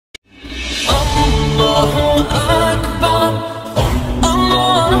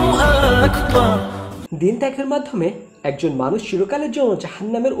দিন ত্যাগের মাধ্যমে একজন মানুষ চিরকালের জন্য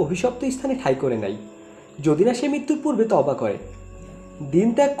জাহান্নামের অভিশপ্ত স্থানে ঠাঁই করে নেয়, যদি না সে মৃত্যুর পূর্বে তওবা করে। দিন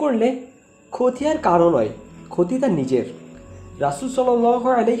ত্যাগ করলে ক্ষতি আর কারো নয়, ক্ষতি তার নিজের। রাসূল সাল্লাল্লাহু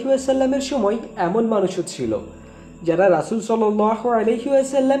আলাইহি ওয়াসাল্লামের সময় এমন মানুষও ছিল যারা রাসূল সাল্লাল্লাহু আলাইহি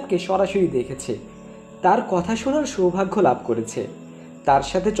ওয়াসাল্লামকে সরাসরি দেখেছে, তার কথা শোনার সৌভাগ্য লাভ করেছে, তার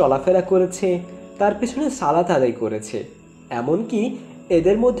সাথে চলাফেরা করেছে, তার পেছনে সালাত আদায় করেছে। এমনকি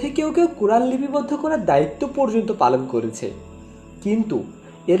এদের মধ্যে কেউ কেউ কুরআন লিপিবদ্ধ করার দায়িত্ব পর্যন্ত পালন করেছে। কিন্তু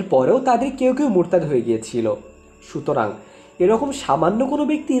এরপরেও তাদের কেউ কেউ মুরতাদ হয়ে গিয়েছিল। সুতরাং এরকম সামান্য কোনো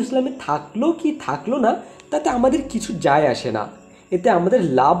ব্যক্তি ইসলামে থাকলো কি থাকলো না তাতে আমাদের কিছু যায় আসে না, এতে আমাদের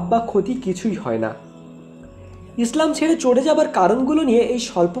লাভ বা ক্ষতি কিছুই হয় না। ইসলাম ছেড়ে চলে যাবার কারণগুলো নিয়ে এই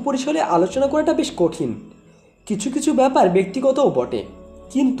স্বল্প পরিসরে আলোচনা করাটা বেশ কঠিন। কিছু কিছু ব্যাপার ব্যক্তিগতও বটে,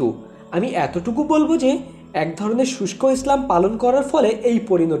 কিন্তু আমি এতটুকু বলবো যে এক ধরনের শুষ্ক ইসলাম পালন করার ফলে এই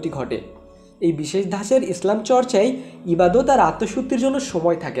পরিণতি ঘটে। এই বিশেষ ধাঁচের ইসলাম চর্চায় ইবাদত আর আত্মশুদ্ধির জন্য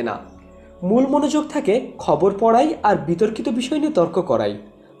সময় থাকে না, মূল মনোযোগ থাকে খবর পড়াই আর বিতর্কিত বিষয় নিয়ে তর্ক করাই।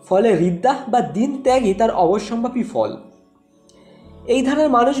 ফলে রিদ্দাহ বা দিন ত্যাগই তার অবশ্যম্ভাবী ফল। এই ধারার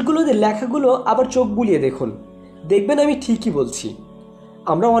মানুষগুলোদের লেখাগুলো আবার চোখ বুলিয়ে দেখুন, দেখবেন আমি ঠিকই বলছি।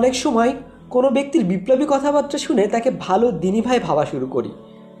 আমরা অনেক সময় কোনো ব্যক্তির বিপ্লবী কথাবার্তা শুনে তাকে ভালো দিনী ভাই ভাবা শুরু করি।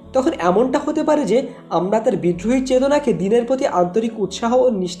 তখন এমনটা হতে পারে যে আমরা তার বিদ্রোহী চেতনাকে দিনের প্রতি আন্তরিক উৎসাহ ও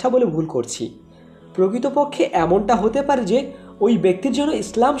নিষ্ঠা বলে ভুল করছি। প্রকৃতপক্ষে এমনটা হতে পারে যে ওই ব্যক্তির জন্য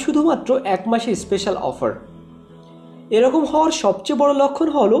ইসলাম শুধুমাত্র এক মাসের স্পেশাল অফার। এরকম হওয়ার সবচেয়ে বড় লক্ষণ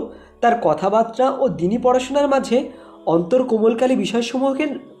হলো তার কথাবার্তা ও দিনী পড়াশোনার মাঝে অন্তর কোমলকালী বিষয়সমূহকে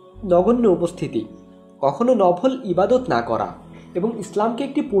নগণ্য উপস্থিতি, কখনো নফল ইবাদত না করা এবং ইসলামকে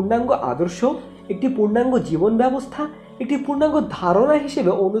একটি পূর্ণাঙ্গ আদর্শ, একটি পূর্ণাঙ্গ জীবন ব্যবস্থা, একটি পূর্ণাঙ্গ ধারণা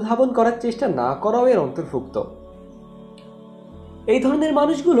হিসেবে অনুধাবন করার চেষ্টা না করাও এর অন্তর্ভুক্ত। এই ধরনের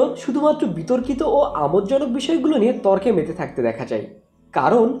মানুষগুলো শুধুমাত্র বিতর্কিত ও আমোদজনক বিষয়গুলো নিয়ে তর্কে মেতে থাকতে দেখা যায়,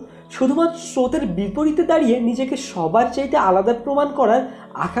 কারণ শুধুমাত্র স্রোতের বিপরীতে দাঁড়িয়ে নিজেকে সবার চাইতে আলাদা প্রমাণ করার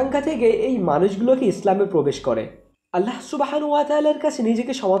আকাঙ্ক্ষা থেকে এই মানুষগুলোকে ইসলামে প্রবেশ করে। আল্লাহ সুবহানাহু ওয়া তাআলার কাছে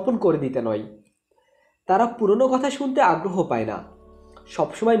নিজেকে সমর্পণ করে দিতে নয়। তারা পুরনো কথা শুনতে আগ্রহ পায় না,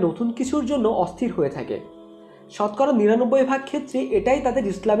 সবসময় নতুন কিছুর জন্য অস্থির হয়ে থাকে। শতকরা ৯৯% ক্ষেত্রে এটাই তাদের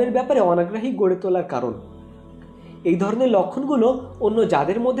ইসলামের ব্যাপারে অনাগ্রহী গড়ে তোলার কারণ। এই ধরনের লক্ষণগুলো অন্য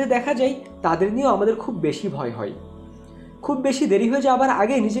যাদের মধ্যে দেখা যায় তাদের নিয়েও আমাদের খুব বেশি ভয় হয়। খুব বেশি দেরি হয়ে যাবার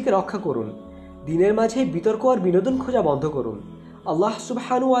আগে নিজেকে রক্ষা করুন। দিনের মাঝে বিতর্ক আর বিনোদন খোঁজা বন্ধ করুন। আল্লাহ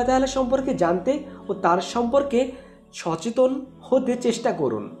সুবহানাহু ওয়া তাআলা সম্পর্কে জানতে ও তার সম্পর্কে সচেতন হতে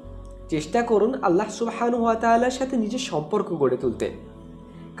চেষ্টা করুন আল্লাহ সুবহানাহু ওয়া তাআলার সাথে নিজের সম্পর্ক গড়ে তুলতে।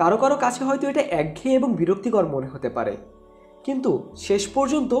 কারো কারো কাছে হয়তো এটা একঘেয়ে এবং বিরক্তিকর মনে হতে পারে, কিন্তু শেষ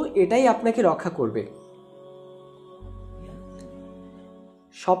পর্যন্ত এটাই আপনাকে রক্ষা করবে।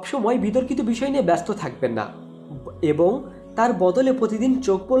 সবসময় বিতর্কিত বিষয় নিয়ে ব্যস্ত থাকবেন না এবং তার বদলে প্রতিদিন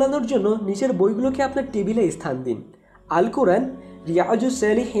চোখ বোলানোর জন্য নিজের বইগুলোকে আপনার টেবিলে স্থান দিন। আল কোরআন, রিয়াজুস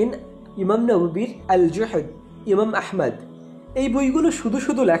সালিহিন, ইমাম নববীর, আল জুহদ, ইমাম আহমদ, এই বইগুলো শুধু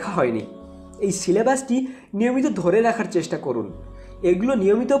শুধু লেখা হয়নি। এই সিলেবাসটি নিয়মিত ধরে রাখার চেষ্টা করুন। এগুলো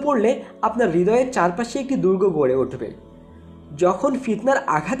নিয়মিত পড়লে আপনার হৃদয়ের চারপাশে একটি দুর্গ গড়ে উঠবে। যখন ফিতনার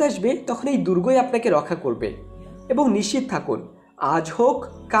আঘাত আসবে তখন এই দুর্গই আপনাকে রক্ষা করবে। এবং নিশ্চিত থাকুন, আজ হোক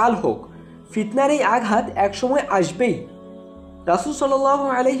কাল হোক, ফিতনার এই আঘাত একসময় আসবেই। রাসূল সাল্লাল্লাহু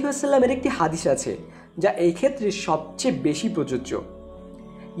আলাইহি ওয়াসাল্লামের একটি হাদিস আছে যা এই ক্ষেত্রে সবচেয়ে বেশি প্রযোজ্য।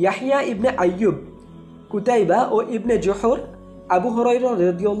 ইয়াহইয়া ইবনে আইয়ুব, কুতাইবা ও ইবনে জোহর আবু হুরায়রা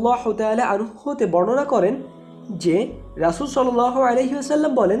রাদিয়াল্লাহু তাআলা আনহু হতে বর্ণনা করেন যে রাসূল সাল্লাল্লাহু আলাইহি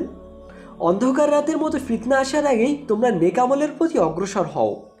ওয়াসাল্লাম বলেন, অন্ধকার রাতের মতো ফিতনা আসার আগেই তোমরা নেক আমলের প্রতি অগ্রসর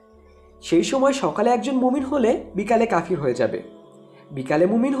হও। সেই সময় সকালে একজন মুমিন হলে বিকালে কাফির হয়ে যাবে, বিকালে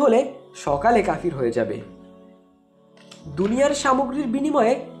মুমিন হলে সকালে কাফির হয়ে যাবে। দুনিয়ার সামগ্রীর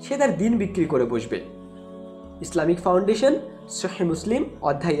বিনিময়ে সে তার দিন বিক্রি করে বসবে। ইসলামিক ফাউন্ডেশন, সহিহ মুসলিম,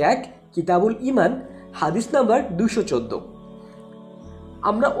 অধ্যায় 1, কিতাবুল ইমান, হাদিস নাম্বার 214।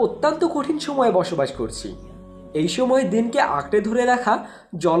 আমরা অত্যন্ত কঠিন সময়ে বসবাস করছি। এই সময় দিনকে আঁকড়ে ধরে রাখা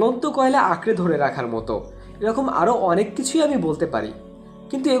জ্বলন্ত কয়লা আঁকড়ে ধরে রাখার মতো। এরকম আরও অনেক কিছুই আমি বলতে পারি,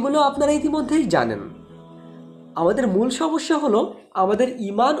 কিন্তু এগুলো আপনারা ইতিমধ্যেই জানেন। আমাদের মূল সমস্যা হলো আমাদের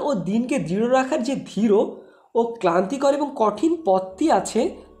ইমান ও দিনকে দৃঢ় রাখার যে ধীর ও ক্লান্তিকর এবং কঠিন পথটি আছে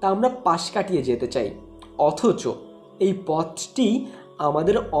তা আমরা পাশ কাটিয়ে যেতে চাই। অথচ এই পথটি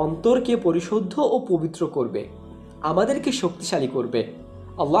আমাদের অন্তরকে পরিশুদ্ধ ও পবিত্র করবে, আমাদেরকে শক্তিশালী করবে।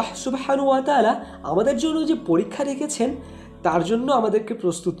 আল্লাহ সুবহানাহু ওয়া তাআলা আমাদের জন্য যে পরীক্ষা রেখেছেন তার জন্য আমাদেরকে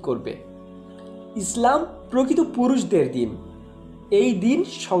প্রস্তুত করবে। ইসলাম প্রকৃত পুরুষদের দিন। এই দিন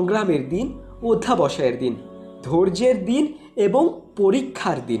সংগ্রামের দিন, অধ্যাবসায়ের দিন, ধৈর্যের দিন এবং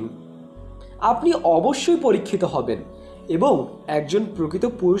পরীক্ষার দিন। আপনি অবশ্যই পরীক্ষিত হবেন এবং একজন প্রকৃত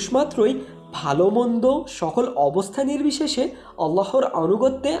পুরুষ মাত্রই ভালো মন্দ সকল অবস্থা নির্বিশেষে আল্লাহর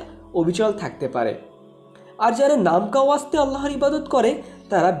আনুগত্যে অবিচল থাকতে পারে। আর যারা নামকাওয়াস্তে আল্লাহর ইবাদত করে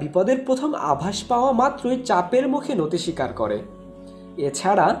তারা বিপদের প্রথম আভাস পাওয়া মাত্রই চাপের মুখে নতি স্বীকার করে।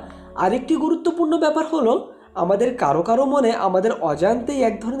 এছাড়া আরেকটি গুরুত্বপূর্ণ ব্যাপার হলো আমাদের কারো কারো মনে আমাদের অজান্তেই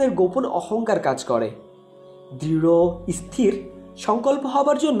এক ধরনের গোপন অহংকার কাজ করে। দৃঢ় স্থির সংকল্প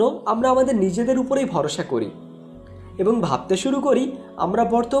হবার জন্য আমরা আমাদের নিজেদের উপরেই ভরসা করি এবং ভাবতে শুরু করি আমরা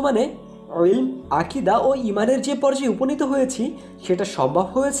বর্তমানে ইলম, আকিদা ও ইমানের যে পর্যায়ে উপনীত হয়েছি সেটা সম্ভব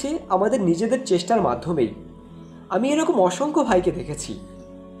হয়েছে আমাদের নিজেদের চেষ্টার মাধ্যমেই। আমি এরকম অসংখ্য ভাইকে দেখেছি,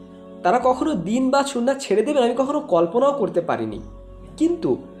 তারা কখনো দিন বা সুন্নাত ছেড়ে দেবেন আমি কখনো কল্পনাও করতে পারিনি, কিন্তু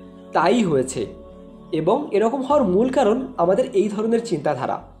তাই হয়েছে। এবং এরকম হওয়ার মূল কারণ আমাদের এই ধরনের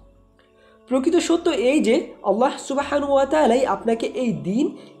চিন্তাধারা। প্রকৃত সত্য এই যে আল্লাহ সুবহানাহু ওয়া তাআলাই আপনাকে এই দিন,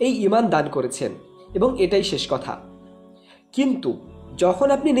 এই ঈমান দান করেছেন এবং এটাই শেষ কথা। কিন্তু যখন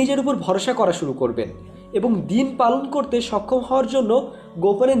আপনি নিজের উপর ভরসা করা শুরু করবেন এবং দিন পালন করতে সক্ষম হওয়ার জন্য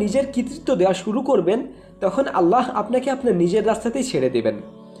গোপনে নিজের কৃতিত্ব দেওয়া শুরু করবেন, তখন আল্লাহ আপনাকে আপনার নিজের রাস্তাতেই ছেড়ে দেবেন।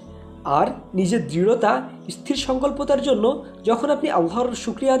 আর নিজের দৃঢ়তা, স্থির সংকল্পতার জন্য যখন আপনি আল্লাহর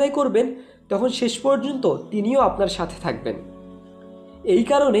শুকরিয়া আদায় করবেন তখন শেষ পর্যন্ত তিনিও আপনার সাথে থাকবেন। এই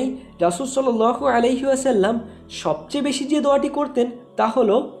কারণেই রাসূল সাল্লাল্লাহু আলাইহি ওয়াসাল্লাম সবচেয়ে বেশি যে দোয়াটি করতেন তা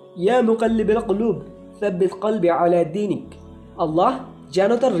হলো ইয়া মুকাল্লিবিল কুলুব সাব্বিত কলবি আলা দীনিক। আল্লাহ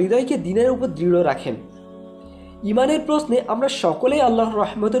যেন তার হৃদয়কে দ্বীনের উপর দৃঢ় রাখেন। ঈমানের প্রশ্নে আমরা সকলেই আল্লাহর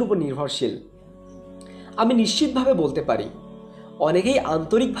রহমতের উপর নির্ভরশীল। আমি নিশ্চিতভাবে বলতে পারি অনেকেই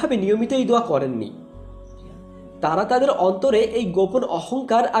আন্তরিকভাবে নিয়মিত এই দোয়া করেননি। তারা তাদের অন্তরে এই গোপন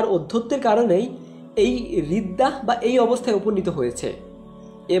অহংকার আর অধ্যত্বের কারণেই এই রিদ্দাহ বা এই অবস্থায় উপনীত হয়েছে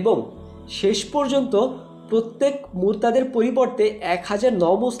এবং শেষ পর্যন্ত প্রত্যেক মুরতাদের পরিবর্তে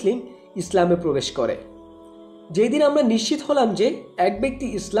 1009 মুসলিম ইসলামে প্রবেশ করে। যেদিন আমরা নিশ্চিত হলাম যে এক ব্যক্তি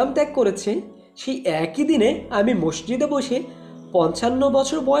ইসলাম ত্যাগ করেছে, সেই একই দিনে আমি মসজিদে বসে 55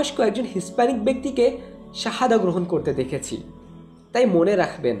 বছর বয়স্ক একজন হিস্প্যানিক ব্যক্তিকে শাহাদা গ্রহণ করতে দেখেছি। তাই মনে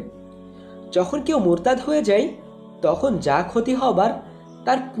রাখবেন, যখন কেউ মুরতাদ হয়ে যায় তখন যা ক্ষতি হবার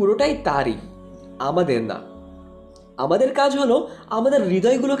তার পুরোটাই তারই, আমাদের না। আমাদের কাজ হলো আমাদের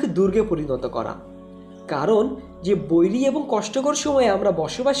হৃদয়গুলোকে দুর্গে পরিণত করা, কারণ যে বৈরী এবং কষ্টকর সময়ে আমরা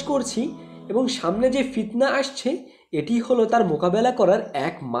বসবাস করছি এবং সামনে যে ফিতনা আসছে এটি হলো তার মোকাবেলা করার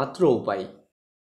একমাত্র উপায়।